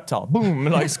 boom, reptile, boom,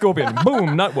 like Scorpion,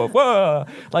 boom, Nightwolf, whoa.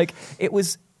 Like,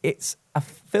 it's a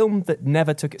film that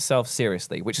never took itself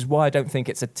seriously, which is why I don't think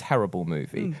it's a terrible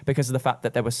movie, because of the fact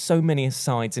that there were so many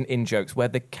asides and in-jokes where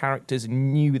the characters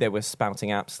knew they were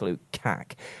spouting absolute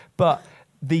cack. But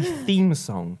the theme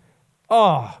song,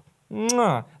 that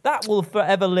will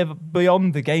forever live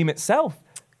beyond the game itself.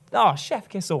 Chef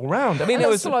kiss all round. I mean, it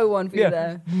was a slow one for you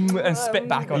there. And spit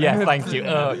back on it. Yeah, thank you.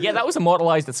 That was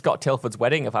immortalised at Scott Tilford's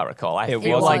wedding, if I recall. I feel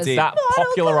was like indeed. that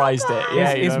popularised it.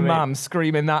 Yeah, his mum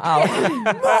screaming that out.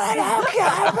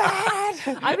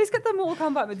 I always get the Mortal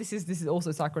Kombat, but this is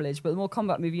also sacrilege, but the Mortal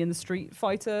Kombat movie and the Street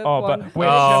Fighter but one. we're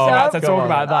about to talk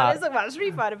about that. Let's talk about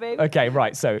Street Fighter, baby. Okay,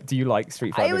 right. So, do you like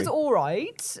Street Fighter? It was all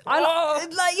right. You know what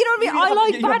I mean? I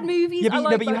like bad movies.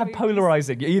 But you have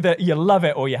polarizing. Either you love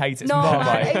it or you hate it.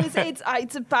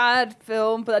 It's a bad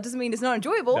film, but that doesn't mean it's not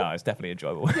enjoyable. No, it's definitely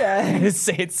enjoyable. Yeah.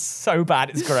 it's so bad,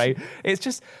 it's great. It's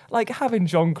just like having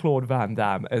Jean-Claude Van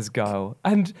Damme as Guile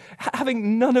and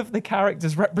having none of the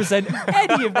characters represent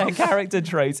any of their character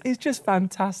traits is just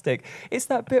fantastic. It's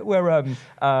that bit where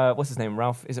what's his name?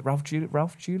 Ralph? Is it Ralph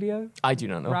Giulio? I do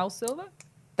not know. Ralph Silver?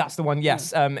 That's the one,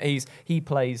 yes. He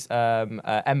plays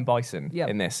M. Bison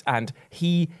in this, and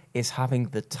he is having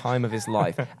the time of his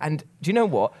life. And do you know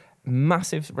what?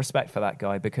 massive respect for that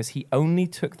guy because he only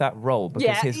took that role because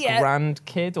Yeah, his yeah.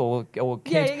 grandkid or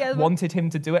kid wanted him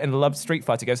to do it and loved Street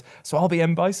Fighter. He goes, so I'll be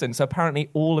M. Bison. So apparently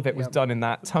all of it was done in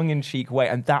that tongue-in-cheek way,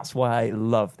 and that's why I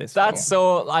love this film.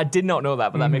 So I did not know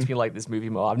that, but that makes me like this movie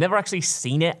more. I've never actually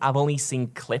seen it. I've only seen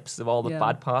clips of all the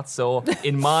bad parts. So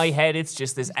in my head, it's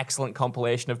just this excellent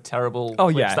compilation of terrible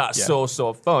clips that's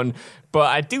so fun. But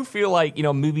I do feel like,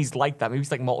 movies like that,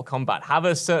 movies like Mortal Kombat, have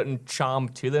a certain charm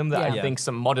to them that I think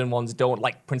some modern ones don't,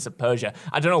 like Prince of Persia.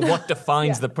 I don't know what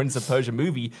defines the Prince of Persia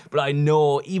movie, but I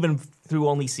know even through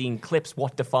only seeing clips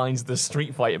what defines the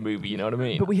Street Fighter movie, you know what I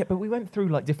mean? But we went through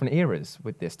like different eras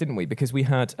with this, didn't we? Because we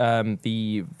had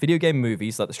the video game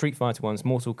movies, like the Street Fighter ones,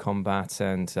 Mortal Kombat,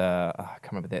 and I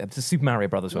can't remember the Super Mario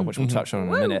Brothers one, which we'll touch on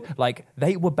in a minute. Like,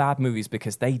 they were bad movies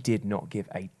because they did not give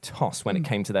a toss when it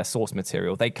came to their source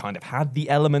material. They kind of had the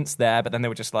elements there, but then they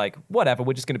were just like, whatever,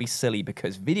 we're just going to be silly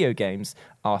because video games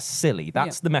are silly.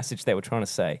 That's the message they were trying to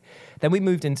say. Then we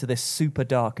moved into this super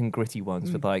dark and gritty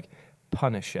ones with like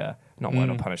Punisher. Not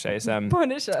Punisher. It's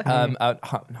Punisher.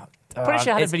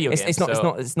 Punisher had a video game. It's not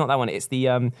that one. It's the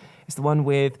one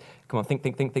with. Come on, think.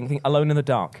 Alone in the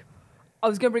Dark. I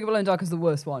was going to bring up Alone in the Dark as the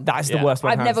worst one. That is the worst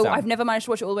one. I've never managed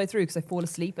to watch it all the way through because I fall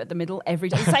asleep at the middle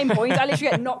every time. Same point. I literally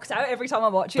get knocked out every time I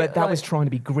watch it. But that was trying to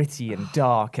be gritty and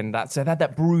dark, and so it had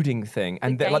that brooding thing.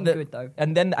 And good though.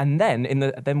 And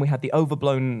then we had the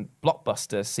overblown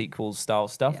blockbuster sequel style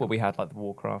stuff where we had like the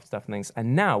Warcraft stuff and things.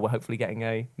 And now we're hopefully getting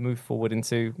a move forward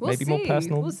into more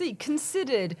personal. We'll see.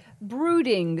 Considered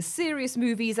brooding, serious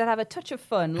movies that have a touch of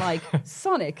fun, like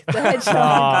Sonic the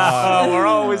Hedgehog. We're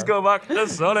always going back to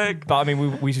Sonic. But I mean,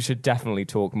 we should definitely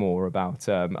talk more about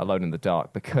Alone in the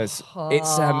Dark because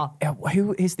it's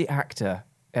who is the actor,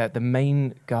 the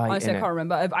main guy? Honestly, in I can't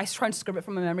remember. I try and scrub it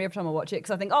from my memory every time I watch it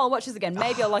because I think, I'll watch this again.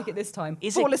 Maybe I'll like it this time.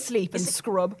 Fall asleep and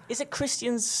scrub. Is it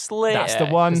Christian Slater? That's the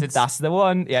one. That's the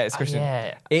one. Yeah, it's Christian.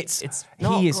 Yeah. It's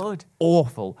not he is good.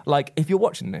 awful. Like, if you're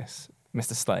watching this,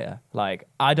 Mr. Slayer, like,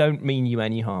 I don't mean you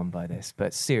any harm by this,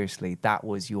 but seriously, that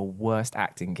was your worst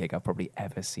acting gig I've probably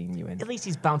ever seen you in. At least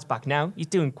he's bounced back now. He's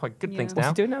doing quite good things now.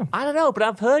 What's he doing now? I don't know, but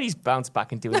I've heard he's bounced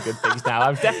back and doing good things now.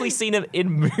 I've definitely seen him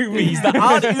in movies that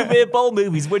aren't Uwe Boll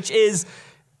movies, which is,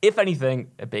 if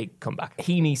anything, a big comeback.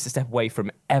 He needs to step away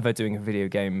from ever doing a video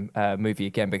game movie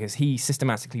again because he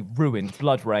systematically ruined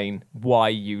Blood Rain. Why are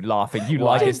you laughing? You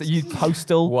like it? You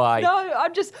Postal? Why? No,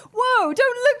 I'm just, whoa, don't give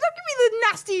me the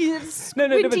nasty,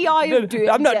 squinty eye of doing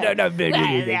I'm not, it. no.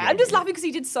 I'm just laughing because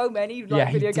he did so many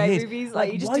video game movies.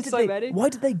 Like, he just did so many. Why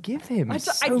did they give him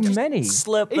so just many?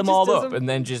 Slurp It them just all up doesn't- and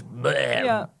then just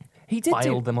He did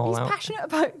filed them all He's out. passionate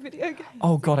about video games.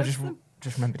 Oh, God, I just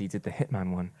remembered he did the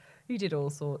Hitman one. He did all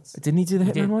sorts. Didn't he do the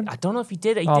Hitman one? I don't know if he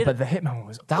did it. He Oh, did but it. the Hitman one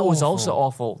was That was also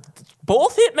awful.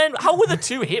 Both Hitmen? How were the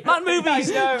two Hitman movies?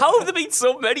 How have there been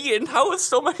so many and how are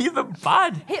so many of them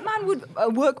bad? Hitman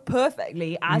would work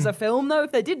perfectly as a film, though,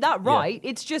 if they did that right.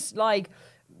 It's just like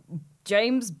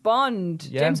James Bond,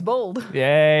 James Bond.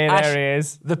 Yeah, Ash, there he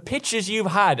is. The pitches you've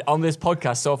had on this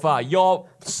podcast so far, your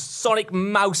Sonic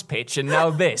Mouse pitch and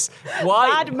now this.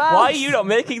 Why are you not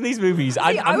making these movies?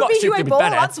 I I'm would not be sure Uwe it could be Boll,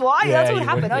 better. that's why. Yeah, That's what you would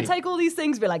happen. would I'd be. take all these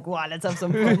things and be like, wow, let's have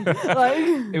some fun. Like,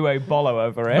 Uwe Bollo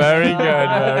over it. Very good,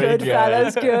 very good,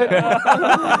 fellas, good.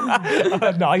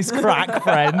 Nice crack,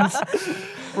 friends.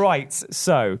 Right,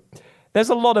 so there's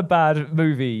a lot of bad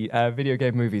video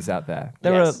game movies out there.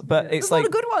 Yes. But it's There's like a lot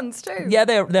of good ones, too. yeah,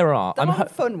 there are. There are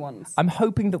fun ones. I'm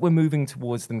hoping that we're moving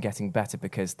towards them getting better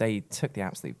because they took the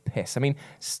absolute piss. I mean,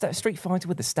 Street Fighter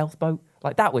with the stealth boat,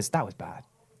 like that was bad.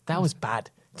 That was bad.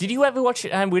 Did you ever watch it?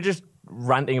 And we're just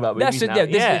ranting about movies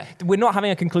now. We're not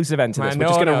having a conclusive end to this. We're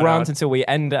just going to rant until we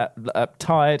end up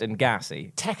tired and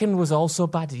gassy. Tekken was also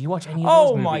bad. Did you watch any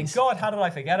of those movies? God, how did I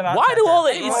forget about Why do all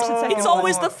watched the it's Tekken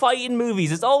always one. the fighting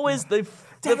movies. It's always the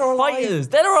Dead or Alive. fighters.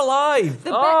 Dead or alive.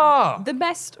 The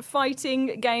best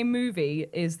fighting game movie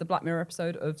is the Black Mirror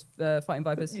episode of Fighting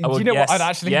Vipers. Do you know what? I'd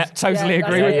actually totally Yeah,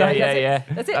 agree that's with it. that. Yeah.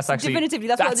 That's it. That's actually- Definitively,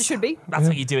 that's what it should be. That's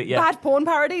how you do it, yeah. Bad porn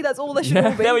parody, that's all they should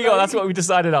all be. There we go. Like, That's what we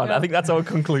decided on. I think that's our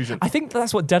conclusion. I think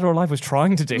that's what Dead or Alive was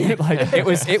trying to do. Like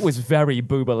it was very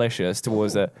boobalicious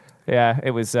towards it. Yeah,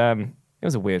 it was a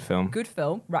weird film. Good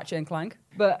film, Ratchet and Clank.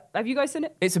 But have you guys seen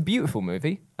it? It's a beautiful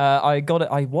movie. I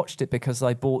watched it because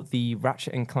I bought the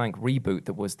Ratchet and Clank reboot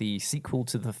that was the sequel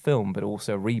to the film, but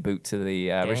also a reboot to the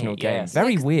original game. yes.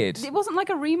 Very weird. It wasn't like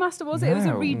a remaster, was it? It was a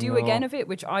No, redo no. again of it,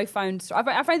 which I found. I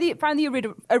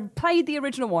played the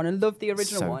original one and loved the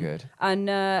original So one. good. And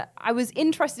I was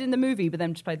interested in the movie, but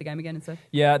then just played the game again instead.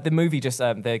 Yeah, the movie just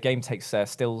the game takes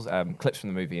stills, clips from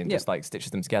the movie and just like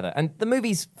stitches them together. And the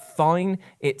movie's fine.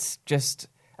 It's just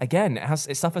again,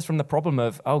 it suffers from the problem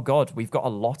of, oh God, we've got a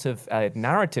lot of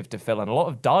narrative to fill and a lot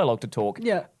of dialogue to talk.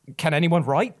 Yeah. Can anyone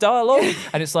write dialogue?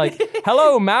 And it's like,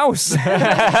 hello, mouse.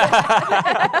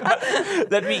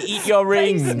 Let me eat your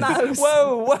rings. Thanks, mouse.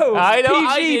 Whoa. I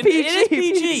know. PG. It is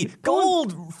PG.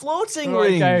 Gold floating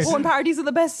rings. Porn parodies are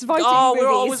the best fighting Oh, movies.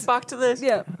 we're always back to this.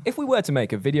 Yeah. If we were to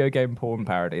make a video game porn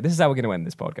parody, this is how we're going to end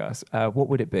this podcast. What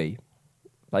would it be?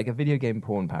 Like a video game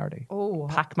porn parody. Oh.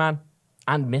 Pac-Man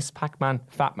and Miss Pac-Man.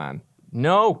 Fat Man.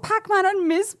 No. Pac-Man and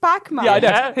Miss Pac-Man. Yeah, I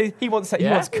know. Yeah. He wants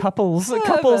Yeah. couples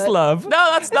Pervert. love. No,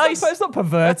 that's nice. It's not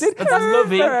perverted. That's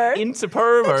lovely. Pervert. Into They're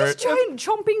pervert. just giant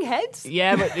chomping heads.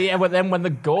 Yeah, but then when the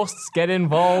ghosts get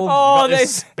involved, Oh, you've got this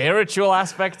this- spiritual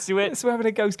aspect to it. So we're having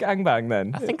a ghost gangbang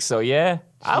then. I think so, yeah.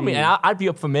 I mean, I'd be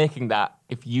up for making that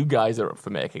if you guys are up for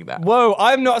making that. Whoa,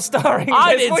 I'm not starring in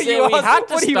I this. didn't What are say you we asking- had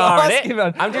to what are you star in asking it.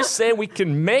 about? I'm just saying we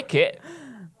can make it.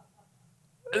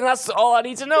 And that's all I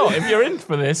need to know. If you're in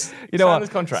for this, You know sign what? this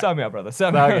contract. Sign me up, brother.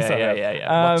 Sign me Okay, up. Sign me up.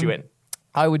 yeah. What you in?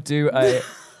 I would do a...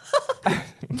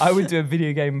 I would do a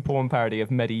video game porn parody of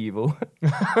Medieval.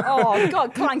 Oh,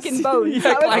 God, clanking bones. Yeah,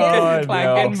 That was clanking- it.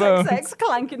 clanking bones. XXX,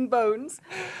 clanking bones.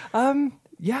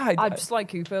 Yeah. I'm just like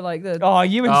Cooper, like the... Oh,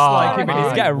 you and Oh, Sly Cooper need to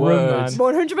my get a room, word.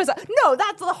 man. 100%. No,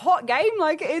 that's a hot game.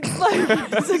 Like, it's like...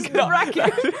 it's a good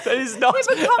racket. That is not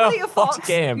Him and Carmelita a Fox. hot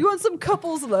game. You want some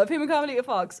couples love? Him and Carmelita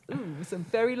Fox. Ooh, some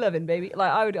very loving, baby.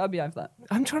 Like, I'd be down for that.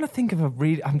 I'm trying to think of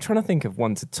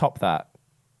one to top that.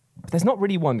 But there's not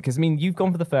really one, because, I mean, you've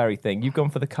gone for the fairy thing. You've gone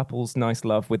for the couple's nice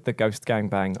love with the ghost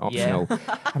gangbang optional.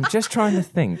 I'm just trying to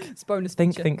think. It's bonus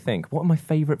Think. feature. What are my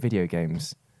favourite video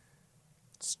games?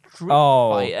 Street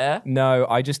Fighter. No,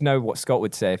 I just know what Scott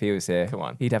would say if he was here. Come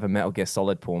on. He'd have a Metal Gear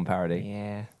Solid porn parody.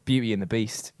 Yeah. Beauty and the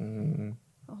Beast.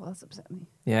 Oh, that's upset me.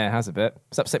 Yeah, it has a bit.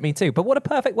 It's upset me too. But what a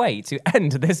perfect way to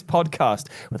end this podcast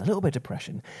with a little bit of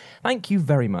depression. Thank you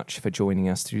very much for joining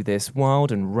us through this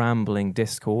wild and rambling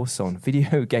discourse on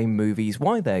video game movies,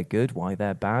 why they're good, why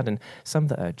they're bad, and some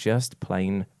that are just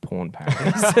plain porn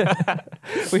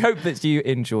parodies. We hope that you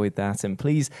enjoyed that, and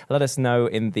please let us know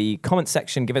in the comment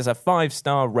section. Give us a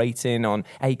 5-star rating on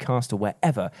Acast or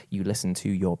wherever you listen to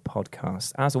your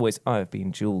podcast. As always, I have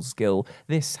been Jules Gill.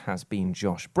 This has been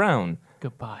Josh Brown.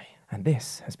 Goodbye. And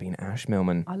this has been Ash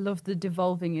Millman. I love the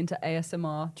devolving into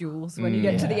ASMR, Jules, when you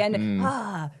get to the end.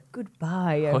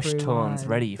 Goodbye, Hush everyone. tones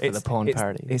ready for the porn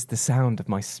parody. It's the sound of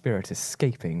my spirit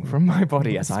escaping from my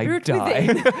body as I Spirit die.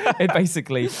 It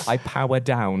basically, I power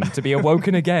down to be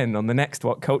awoken again on the next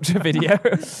What Culture video.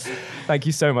 Thank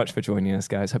you so much for joining us,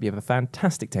 guys. Hope you have a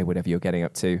fantastic day, whatever you're getting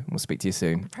up to. We'll speak to you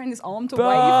soon. Trying this arm to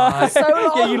Bye. wave for so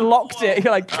long. Yeah, you locked it.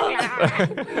 You're like,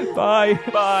 bye.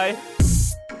 Bye.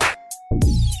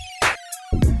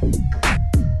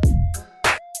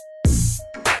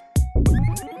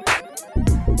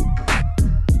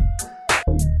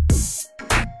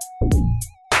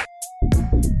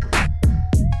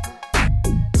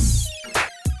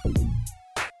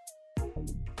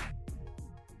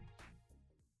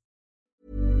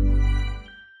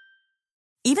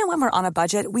 Even when we're on a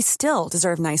budget, we still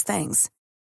deserve nice things.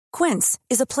 Quince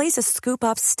is a place to scoop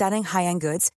up stunning high-end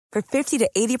goods for 50 to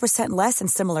 80% less than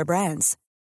similar brands.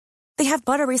 They have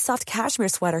buttery soft cashmere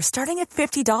sweaters starting at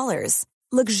 $50,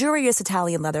 luxurious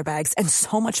Italian leather bags, and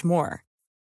so much more.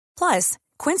 Plus,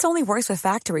 Quince only works with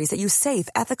factories that use safe,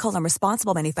 ethical, and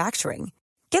responsible manufacturing.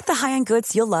 Get the high-end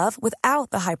goods you'll love without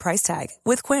the high price tag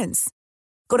with Quince.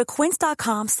 Go to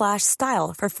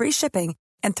quince.com/style for free shipping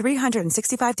and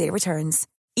 365-day returns.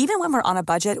 Even when we're on a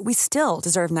budget, we still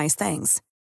deserve nice things.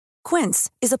 Quince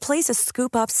is a place to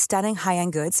scoop up stunning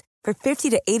high-end goods for 50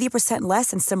 to 80%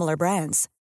 less than similar brands.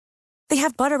 They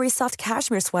have buttery soft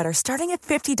cashmere sweaters starting at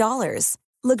 $50,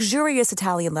 luxurious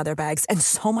Italian leather bags, and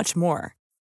so much more.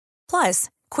 Plus,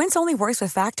 Quince only works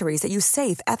with factories that use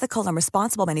safe, ethical, and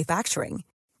responsible manufacturing.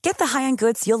 Get the high-end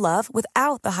goods you'll love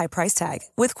without the high price tag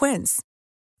with Quince.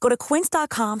 Go to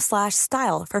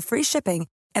quince.com/style for free shipping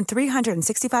and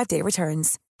 365-day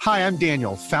returns. Hi, I'm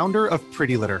Daniel, founder of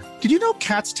Pretty Litter. Did you know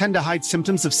cats tend to hide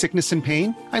symptoms of sickness and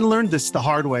pain? I learned this the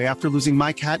hard way after losing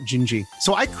my cat, Gingy.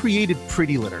 So I created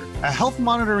Pretty Litter, a health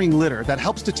monitoring litter that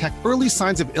helps detect early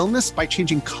signs of illness by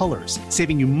changing colors,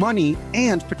 saving you money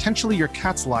and potentially your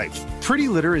cat's life. Pretty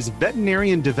Litter is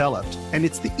veterinarian developed, and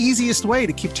it's the easiest way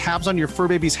to keep tabs on your fur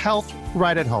baby's health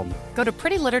right at home. Go to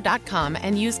prettylitter.com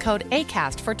and use code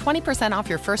ACAST for 20% off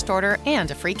your first order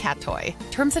and a free cat toy.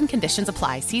 Terms and conditions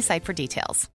apply. See site for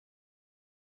details.